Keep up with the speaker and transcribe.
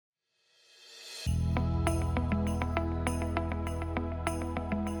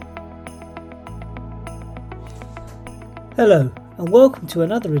Hello, and welcome to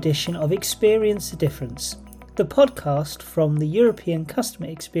another edition of Experience the Difference, the podcast from the European Customer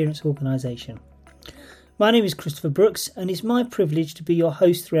Experience Organisation. My name is Christopher Brooks, and it's my privilege to be your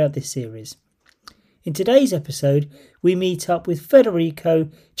host throughout this series. In today's episode, we meet up with Federico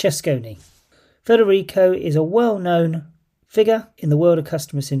Cesconi. Federico is a well-known figure in the world of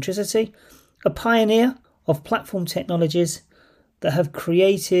customer centricity, a pioneer of platform technologies that have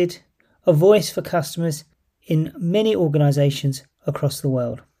created a voice for customers in many organisations across the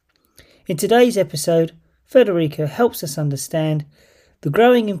world. In today's episode, Federico helps us understand the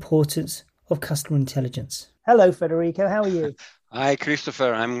growing importance of customer intelligence. Hello, Federico. How are you? Hi,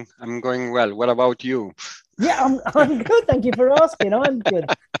 Christopher. I'm going well. What about you? Yeah, I'm good. Thank you for asking. I'm good.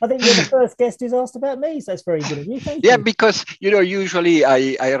 I think you're the first guest who's asked about me, so that's very good of you. Thank you. Because, usually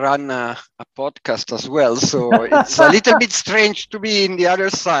I run a podcast as well, so it's a little bit strange to be in the other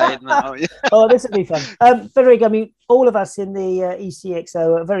side now. Oh, this will be fun. Federico, I mean, all of us in the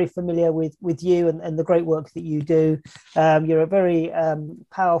ECXO are very familiar with you and the great work that you do. You're a very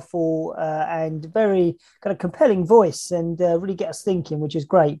powerful and very kind of compelling voice and really get us thinking, which is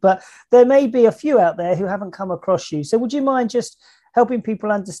great. But there may be a few out there who haven't come across you. So would you mind just helping people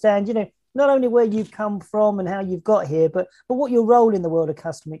understand, not only where you've come from and how you've got here, but what your role in the world of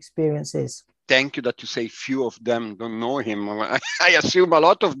customer experience is? Thank you that you say few of them don't know him. I assume a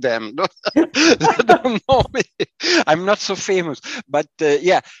lot of them don't know me. I'm not so famous, but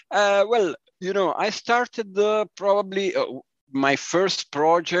I started probably my first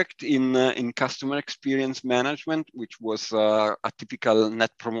project in customer experience management, which was a typical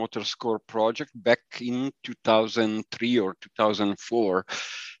Net Promoter Score project back in 2003 or 2004.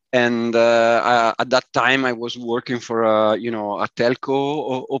 And at that time, I was working for a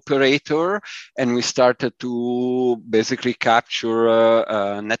telco operator, and we started to basically capture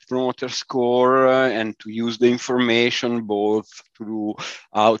a Net Promoter Score and to use the information both through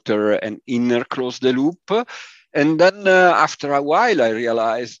outer and inner close the loop. And then after a while, I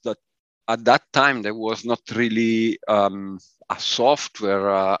realized that at that time, there was not really a software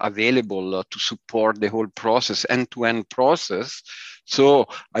available to support the whole process, end-to-end process. So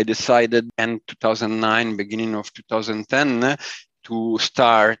I decided in 2009, beginning of 2010, to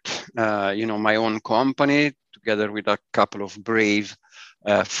start, my own company together with a couple of brave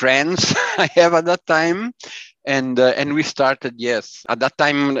friends I have at that time. And we started, at that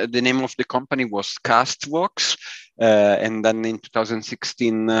time, the name of the company was Castvox. And then in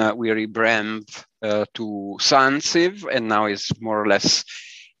 2016, we rebranded to Sandsiv, and now it's more or less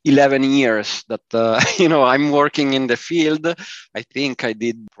 11 years that, I'm working in the field. I think I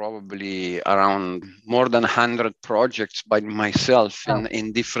did probably around more than 100 projects by myself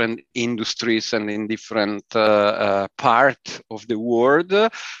in different industries and in different parts of the world.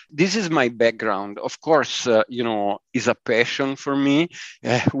 This is my background. Of course, is a passion for me.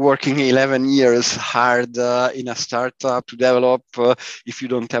 Working 11 years hard in a startup to develop. If you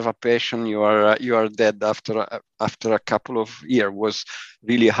don't have a passion, you are dead after a couple of years. Was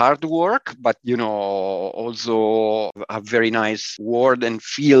really hard work, but also a very nice world and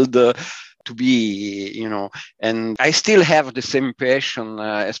field to be, and I still have the same passion,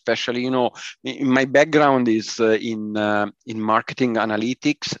 especially, my background is in marketing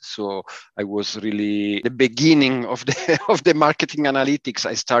analytics. So I was really the beginning of the marketing analytics.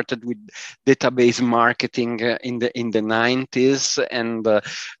 I started with database marketing in the 90s, and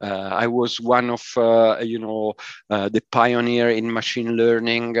I was one of the pioneer in machine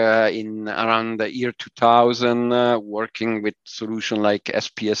learning in around the year 2000, working with solutions like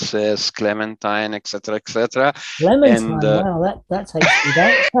SPSS, Clementine, etc. Clementine, wow, that takes me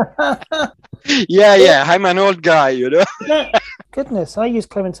back. Yeah, I'm an old guy, Goodness, I use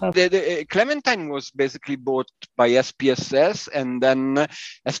Clementine. The Clementine was basically bought by SPSS, and then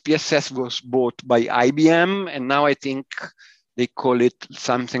SPSS was bought by IBM, and now I think they call it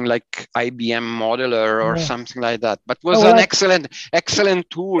something like IBM Modeler or something like that. But was an excellent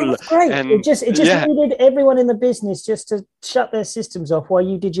tool. That's great. And it just needed everyone in the business just to shut their systems off while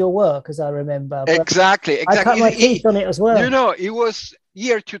you did your work, as I remember. But exactly. I cut my teeth on it as well. It was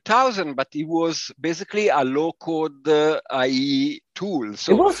year 2000, but it was basically a low-code IE tool.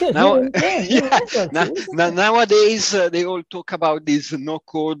 So it was nowadays they all talk about these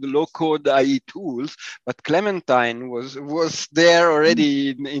no-code, low-code IE tools, but Clementine was there already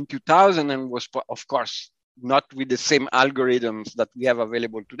in 2000 and was, of course, not with the same algorithms that we have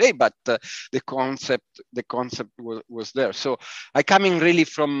available today, but the concept was there. So I coming really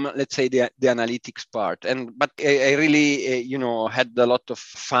from, let's say, the analytics part, but I really had a lot of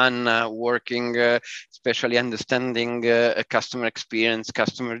fun working, especially understanding customer experience,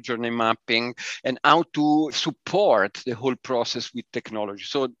 customer journey mapping, and how to support the whole process with technology.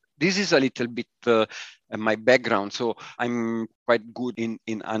 So this is a little bit my background. So I'm quite good in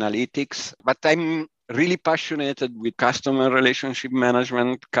analytics, but I'm really passionate with customer relationship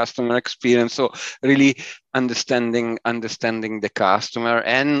management, customer experience. So really understanding the customer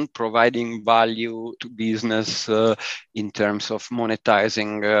and providing value to business in terms of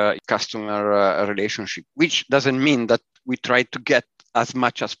monetizing customer relationship, which doesn't mean that we try to get as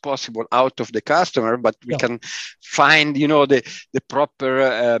much as possible out of the customer, but we can find, the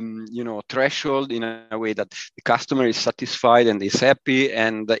proper, threshold in a way that the customer is satisfied and is happy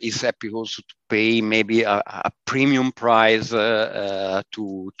also to pay maybe a premium price to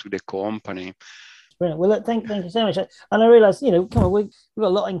the company. Brilliant. Well, look, thank you so much. And I realise, come on, we've got a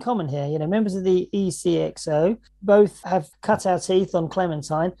lot in common here. Members of the ECXO both have cut our teeth on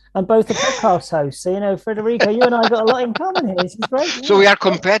Clementine, and both are podcast hosts. So, Federico, you and I got a lot in common here. This is great. So we are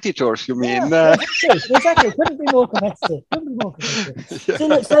competitors, you mean? Exactly. Couldn't be more competitive.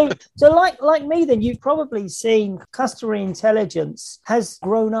 Yeah. So like me, then you've probably seen customer intelligence has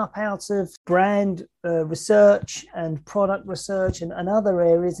grown up out of brand research and product research and other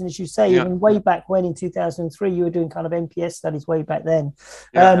areas. And as you say, even way back when in 2003, you were doing kind of NPS studies way back then.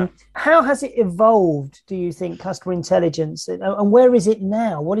 How has it evolved, do you think, customer intelligence? And where is it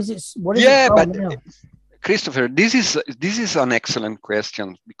now? What is it now? Christopher, this is an excellent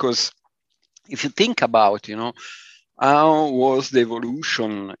question, because if you think about, how was the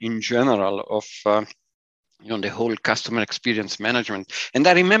evolution in general of the whole customer experience management. And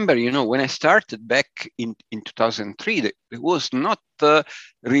I remember, when I started back in 2003, there was not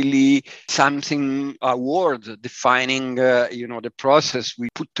really something, a word defining, the process we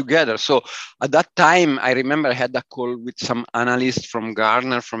put together. So at that time, I remember I had a call with some analyst from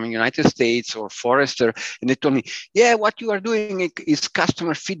Gartner, from the United States, or Forrester, and they told me, yeah, what you are doing is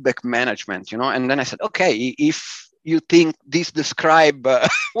customer feedback management, And then I said, okay, if you think this describe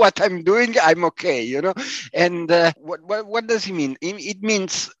what I'm doing, I'm okay, And what does it mean? It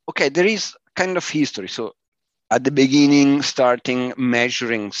means, okay, there is kind of history. So at the beginning, starting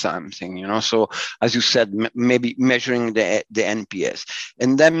measuring something, So as you said, maybe measuring the NPS,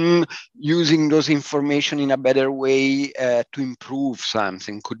 and then using those information in a better way to improve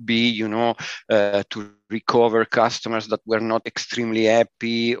something. Could be, to recover customers that were not extremely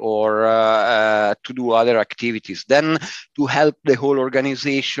happy, or to do other activities. Then to help the whole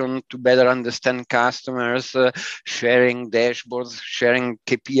organization to better understand customers, sharing dashboards, sharing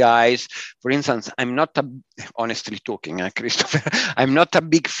KPIs. For instance, honestly talking, Christopher, I'm not a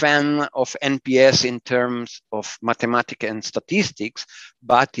big fan of NPS in terms of mathematics and statistics,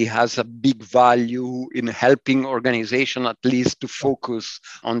 but it has a big value in helping organization at least to focus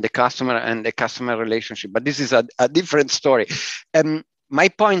on the customer and the customer relationship. But this is a different story. My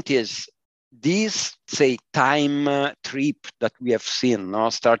point is, this, say, time trip that we have seen,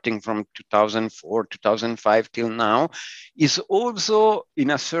 starting from 2004, 2005 till now, is also, in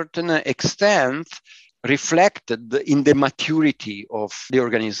a certain extent, reflected in the maturity of the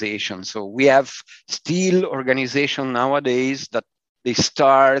organization. So we have still organization nowadays that they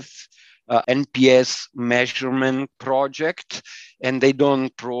start NPS measurement project, and they don't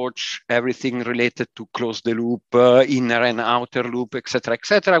approach everything related to close the loop, inner and outer loop, etc.,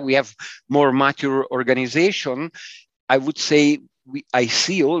 etc. We have more mature organization. I would say I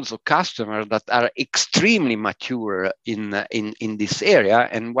see also customers that are extremely mature in this area,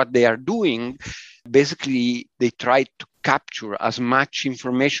 and what they are doing, basically, they try to capture as much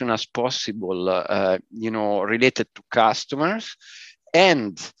information as possible, related to customers,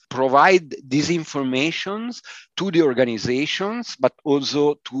 and provide these informations to the organizations, but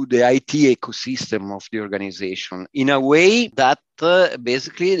also to the IT ecosystem of the organization in a way that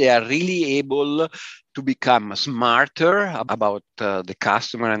basically they are really able to become smarter about the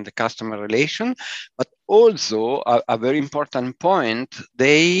customer and the customer relation. But also a very important point,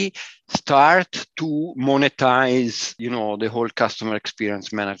 they start to monetize, the whole customer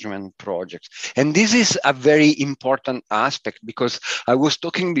experience management project. And this is a very important aspect, because I was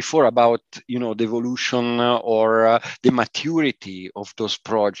talking before about, the evolution or the maturity of those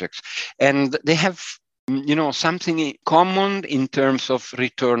projects. And they have something common in terms of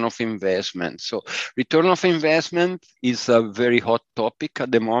return of investment. So return of investment is a very hot topic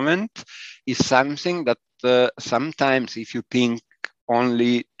at the moment. Is something that sometimes, if you think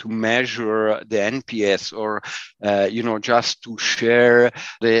only to measure the NPS or, just to share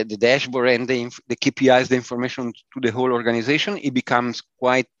the dashboard and the KPIs, the information to the whole organization, it becomes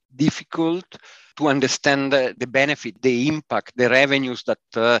quite difficult to understand the benefit, the impact, the revenues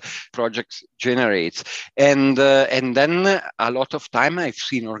that projects generates. And then a lot of time I've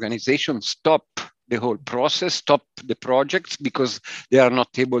seen organizations stop the whole process, stop the projects because they are not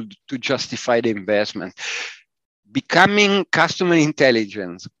able to justify the investment. Becoming customer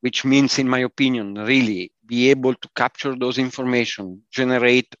intelligence, which means, in my opinion, really be able to capture those information,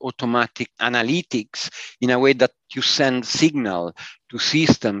 generate automatic analytics in a way that you send signal to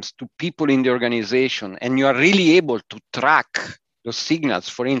systems, to people in the organization, and you are really able to track those signals.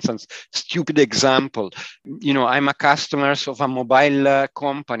 For instance, stupid example, I'm a customer of a mobile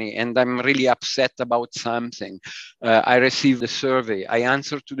company and I'm really upset about something. I received a survey, I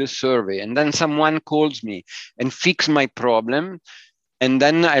answer to the survey, and then someone calls me and fix my problem. And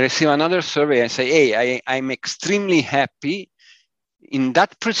then I receive another survey and say, hey, I'm extremely happy in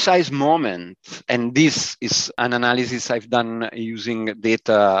that precise moment. And this is an analysis I've done using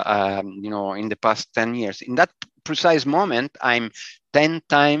data, in the past 10 years. In that precise moment, I'm 10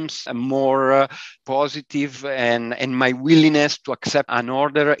 times more positive, and my willingness to accept an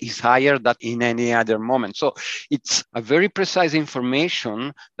order is higher than in any other moment. So it's a very precise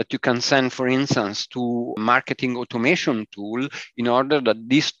information that you can send, for instance, to marketing automation tool in order that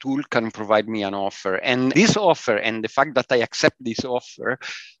this tool can provide me an offer. And this offer and the fact that I accept this offer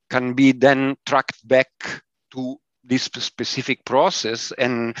can be then tracked back to this specific process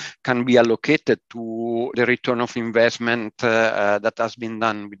and can be allocated to the return of investment that has been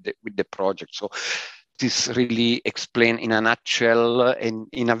done with the project. So this really explains in a nutshell,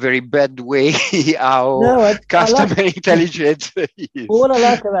 in a very bad way, how customer intelligence is. Well, what I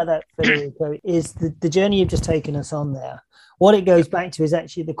like about that, Federico, is the journey you've just taken us on there. What it goes back to is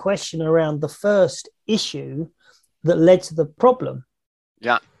actually the question around the first issue that led to the problem.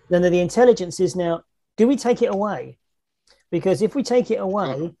 Yeah. Then the intelligence is now, do we take it away? Because if we take it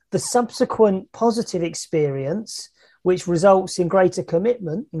away, the subsequent positive experience, which results in greater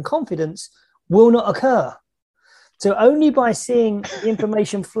commitment and confidence, will not occur. So only by seeing the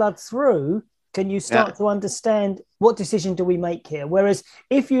information flood through can you start to understand what decision do we make here. Whereas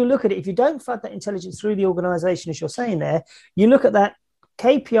if you look at it, if you don't flood that intelligence through the organization, as you're saying there, you look at that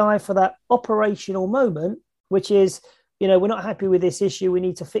KPI for that operational moment, which is, we're not happy with this issue, we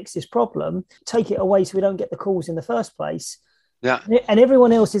need to fix this problem, take it away so we don't get the calls in the first place. Yeah. And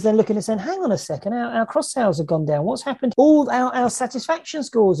everyone else is then looking and saying, hang on a second, our cross sales have gone down. What's happened? All our satisfaction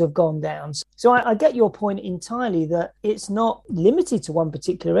scores have gone down. So I get your point entirely that it's not limited to one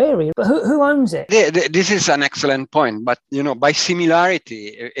particular area, but who owns it? This is an excellent point. But, by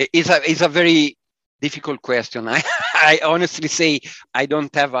similarity, is a very difficult question. I honestly say I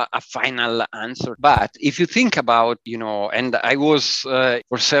don't have a final answer. But if you think about, and I was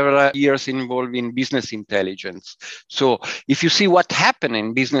for several years involved in business intelligence. So if you see what happened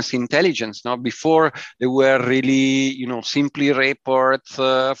in business intelligence, now before there were really, simply reports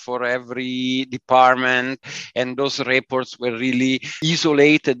for every department. And those reports were really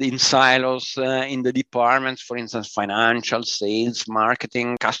isolated in silos in the departments, for instance, financial, sales,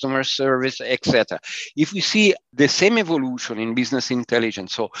 marketing, customer service, etc. If we see the same evolution in business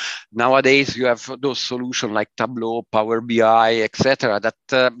intelligence, so nowadays you have those solutions like Tableau, Power BI, etc.,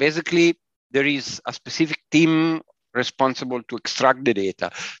 that basically there is a specific team responsible to extract the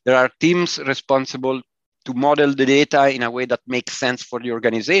data. There are teams responsible to model the data in a way that makes sense for the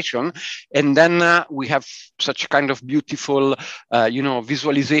organization. And then we have such kind of beautiful,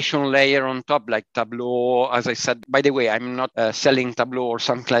 visualization layer on top, like Tableau. As I said, by the way, I'm not selling Tableau or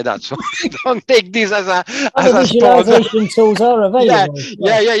something like that. So don't take this as a visualization tools are available.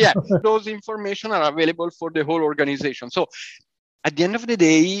 Yeah. Those information are available for the whole organization. So at the end of the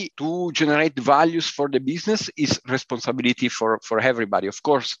day, to generate values for the business is responsibility for everybody. Of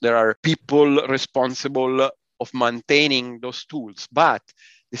course, there are people responsible of maintaining those tools, but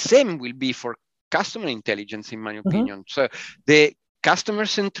the same will be for customer intelligence, in my opinion. So the customer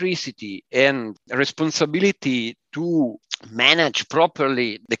centricity and responsibility to manage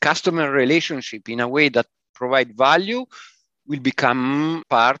properly the customer relationship in a way that provide value will become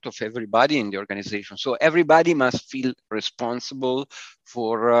part of everybody in the organization. So everybody must feel responsible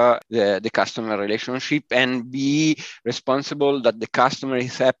for the customer relationship and be responsible that the customer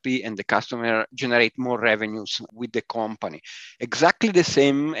is happy and the customer generate more revenues with the company. Exactly the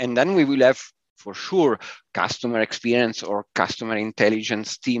same. And then we will have, for sure, customer experience or customer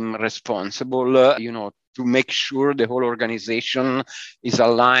intelligence team responsible, to make sure the whole organization is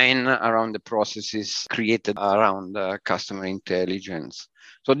aligned around the processes created around customer intelligence.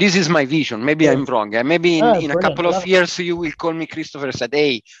 So this is my vision. Maybe I'm wrong. Maybe in a couple of years, you will call me Christopher and said,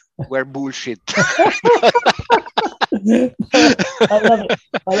 hey, we're bullshit. I love it.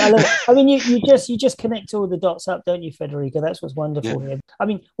 I love it. I mean, you just connect all the dots up, don't you, Federico? That's what's wonderful here. I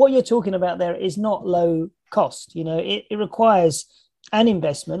mean, what you're talking about there is not low cost. You know, it requires an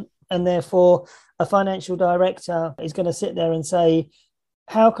investment, and therefore a financial director is going to sit there and say,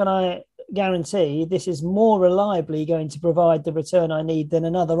 how can I guarantee this is more reliably going to provide the return I need than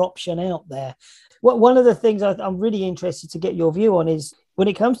another option out there? One of the things I'm really interested to get your view on is when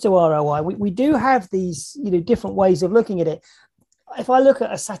it comes to ROI, we do have these, you know, different ways of looking at it. If I look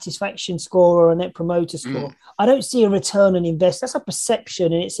at a satisfaction score or a net promoter score, I don't see a return on invest. That's a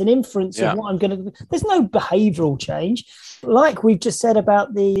perception, and it's an inference of what I'm going to do. There's no behavioral change. Like we've just said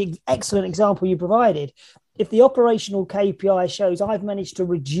about the excellent example you provided, if the operational KPI shows I've managed to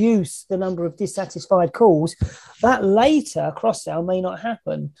reduce the number of dissatisfied calls, that later cross-sell may not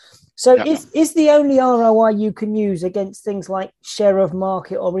happen. So is the only ROI you can use against things like share of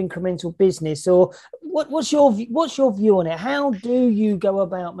market or incremental business, or what's your view on it? How do you go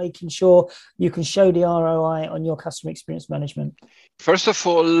about making sure you can show the ROI on your customer experience management? First of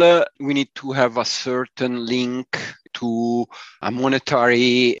all, we need to have a certain link to a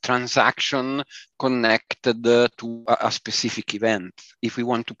monetary transaction connected to a specific event if we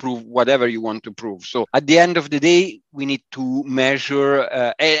want to prove whatever you want to prove. So at the end of the day, we need to measure,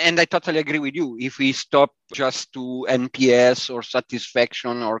 and I totally agree with you. If we stop just to NPS or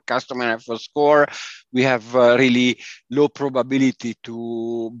satisfaction or customer effort score, we have really low probability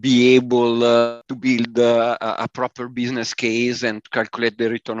to be able to build a proper business case and calculate the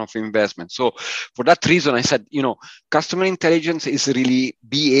return of investment. So for that reason, I said, customer intelligence is really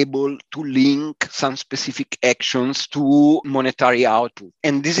be able to link some specific actions to monetary output.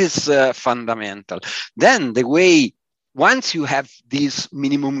 And this is fundamental. Then the way, once you have this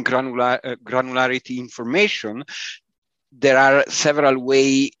minimum granularity information, there are several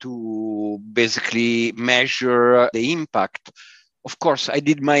ways to basically measure the impact. Of course, I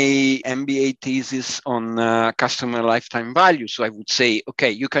did my MBA thesis on customer lifetime value. So I would say,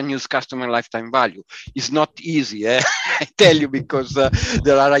 okay, you can use customer lifetime value. It's not easy, I tell you, because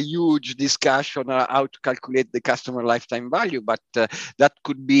there are a huge discussion on how to calculate the customer lifetime value, but that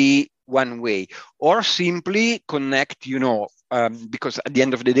could be one way. Or simply connect, because at the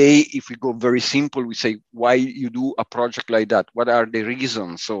end of the day, if we go very simple, we say, why you do a project like that? What are the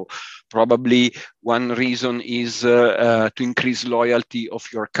reasons? So probably one reason is to increase loyalty of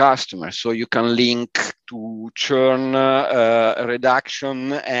your customers. So you can link to churn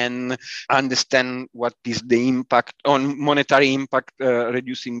reduction and understand what is the impact on monetary impact,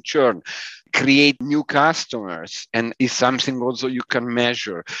 reducing churn. Create new customers, and is something also you can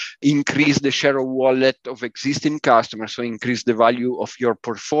measure. Increase the share of wallet of existing customers, so increase the value of your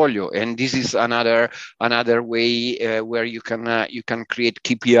portfolio. And this is another way where you can create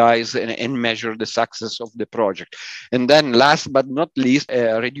KPIs and measure the success of the project. And then last but not least,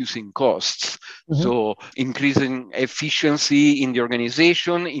 reducing costs. So increasing efficiency in the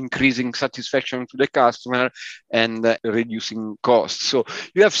organization, increasing satisfaction to the customer, and reducing costs. So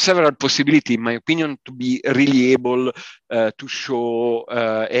you have several possibilities, in my opinion, to be really able to show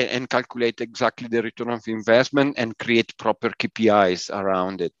and calculate exactly the return of investment and create proper KPIs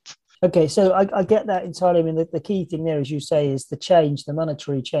around it. Okay, so I get that entirely. I mean, the key thing there, as you say, is the change, the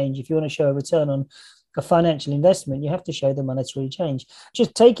monetary change. If you want to show a return on a financial investment, you have to show the monetary change.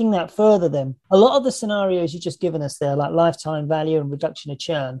 Just taking that further then, a lot of the scenarios you've just given us there, like lifetime value and reduction of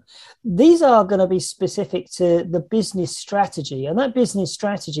churn, these are going to be specific to the business strategy. And that business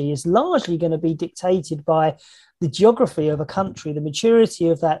strategy is largely going to be dictated by the geography of a country, the maturity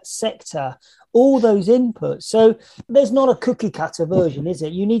of that sector, all those inputs. So there's not a cookie cutter version, is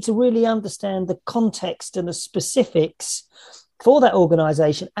it? You need to really understand the context and the specifics for that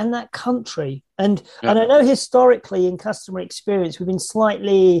organization and that country. And I know historically in customer experience, we've been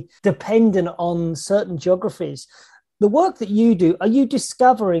slightly dependent on certain geographies. The work that you do, are you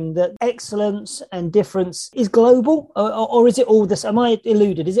discovering that excellence and difference is global, or is it all the same? Am I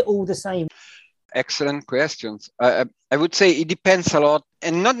deluded? Is it all the same? Excellent questions. I would say it depends a lot,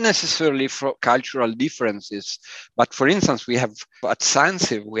 and not necessarily for cultural differences. But for instance, we have at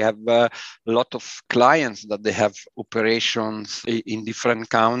Sandsiv, we have a lot of clients that they have operations in different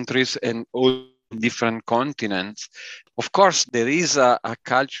countries and all different continents. Of course, there is a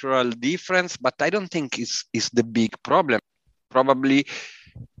cultural difference, but I don't think it's the big problem. Probably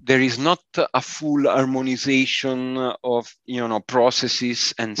there is not a full harmonization of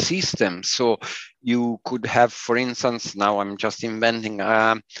processes and systems. So You could have, for instance, now I'm just inventing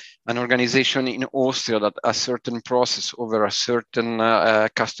an organization in Austria that a certain process over a certain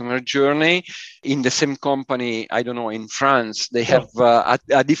customer journey. In the same company, I don't know, in France, they have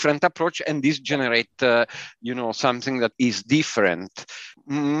a different approach, and this generate, something that is different.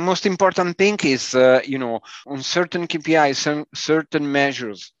 Most important thing is, on certain KPIs, certain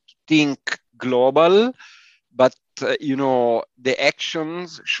measures, think global, but the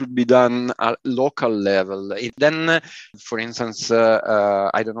actions should be done at local level. Then, for instance,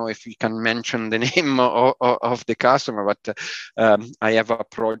 I don't know if we can mention the name of the customer, but I have a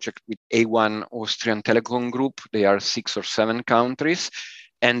project with A1 Austrian Telecom Group. They are 6 or 7 countries.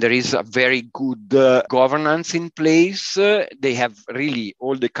 And there is a very good governance in place. They have really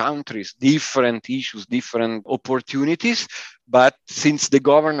all the countries, different issues, different opportunities. But since the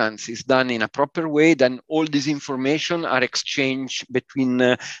governance is done in a proper way, then all this information are exchanged between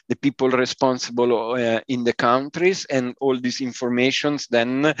the people responsible in the countries, and all these informations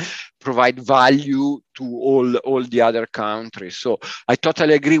then provide value to all the other countries. So I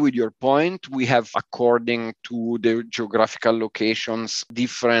totally agree with your point. We have, according to the geographical locations,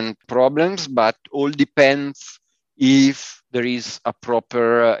 different problems, but all depends if there is a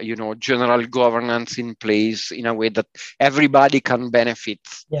proper, general governance in place in a way that everybody can benefit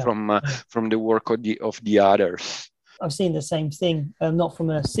from the work of the others. I've seen the same thing, not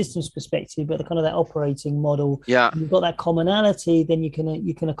from a systems perspective, but the kind of that operating model. Yeah, you've got that commonality, then you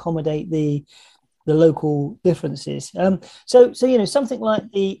can accommodate the local differences. So something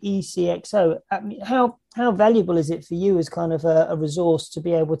like the ECXO. How valuable is it for you as kind of a resource to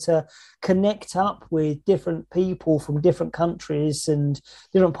be able to connect up with different people from different countries and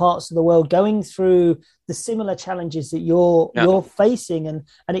different parts of the world, going through the similar challenges that you're facing, and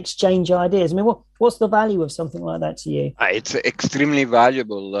exchange ideas? I mean, what's the value of something like that to you? It's extremely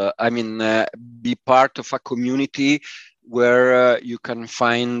valuable. Be part of a community where you can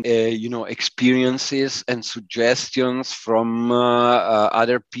find, experiences and suggestions from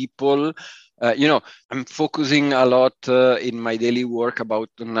other people. I'm focusing a lot in my daily work about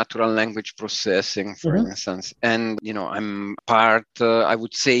natural language processing, for instance. And, I'm part, I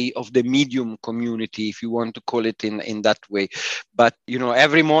would say, of the medium community, if you want to call it in that way. But,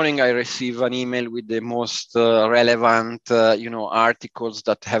 every morning I receive an email with the most relevant, articles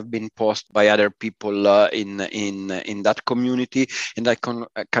that have been posted by other people in that community. And I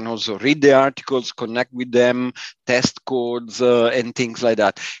can also read the articles, connect with them, test codes and things like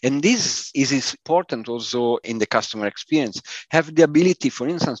that. And this is important also in the customer experience. Have the ability, for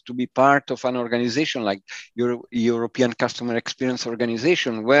instance, to be part of an organization like your European Customer Experience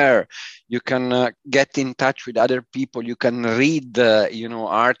Organization, where you can get in touch with other people, you can read,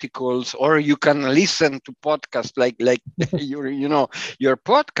 articles, or you can listen to podcasts like your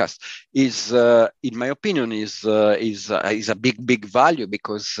podcast is, in my opinion, is a big value,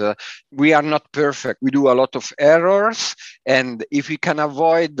 because we are not perfect. We do a lot of errors, and if we can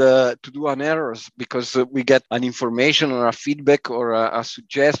avoid to do an errors because we get an information or a feedback or a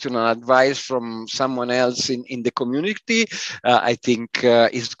suggestion or advice from someone else in the community, I think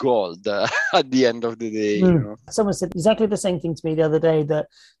is gold at the end of the day. Someone said exactly the same thing to me the other day, that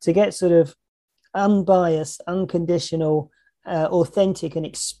to get sort of unbiased, unconditional, authentic and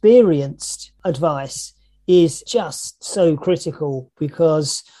experienced advice is just so critical,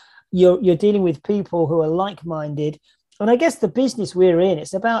 because you're dealing with people who are like-minded. And I guess the business we're in,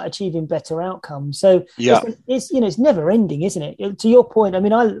 it's about achieving better outcomes. So it's never ending, isn't it? To your point, I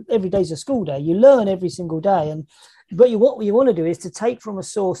mean, every day's a school day. You learn every single day, but what you want to do is to take from a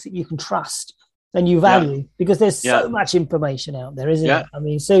source that you can trust and you value, because there's so much information out there, isn't it? I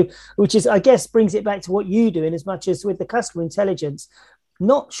mean, so which is, I guess, brings it back to what you do, in as much as with the customer intelligence.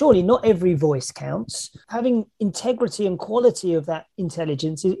 Not every voice counts. Having integrity and quality of that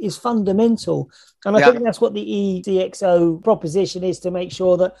intelligence is fundamental. And I think that's what the ECXO proposition is, to make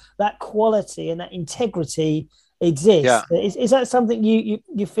sure that quality and that integrity exists. Is that something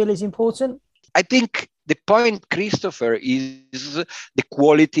you feel is important? I think the point, Christopher, is the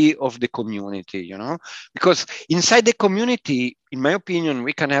quality of the community, because inside the community, in my opinion,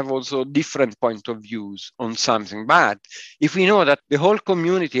 we can have also different point of views on something. But if we know that the whole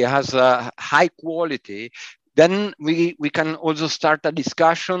community has a high quality, then we can also start a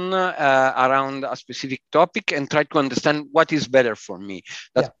discussion around a specific topic and try to understand what is better for me.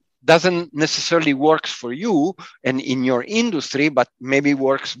 That doesn't necessarily works for you and in your industry, but maybe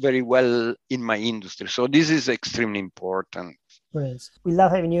works very well in my industry. So this is extremely important. Brilliant. We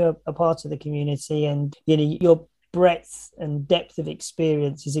love having you a part of the community, and you're breadth and depth of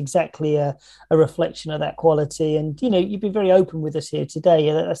experience is exactly a reflection of that quality. And, you've been very open with us here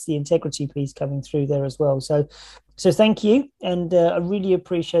today. That's the integrity piece coming through there as well. So thank you. And I really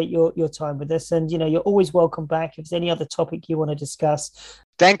appreciate your time with us. And, you're always welcome back. If there's any other topic you want to discuss.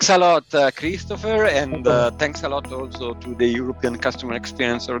 Thanks a lot, Christopher, and thanks a lot also to the European Customer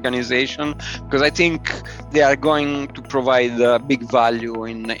Experience Organization, because I think they are going to provide big value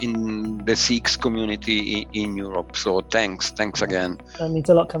in the CX community in Europe. So thanks again. That means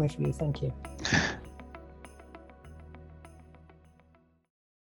a lot coming from you. Thank you.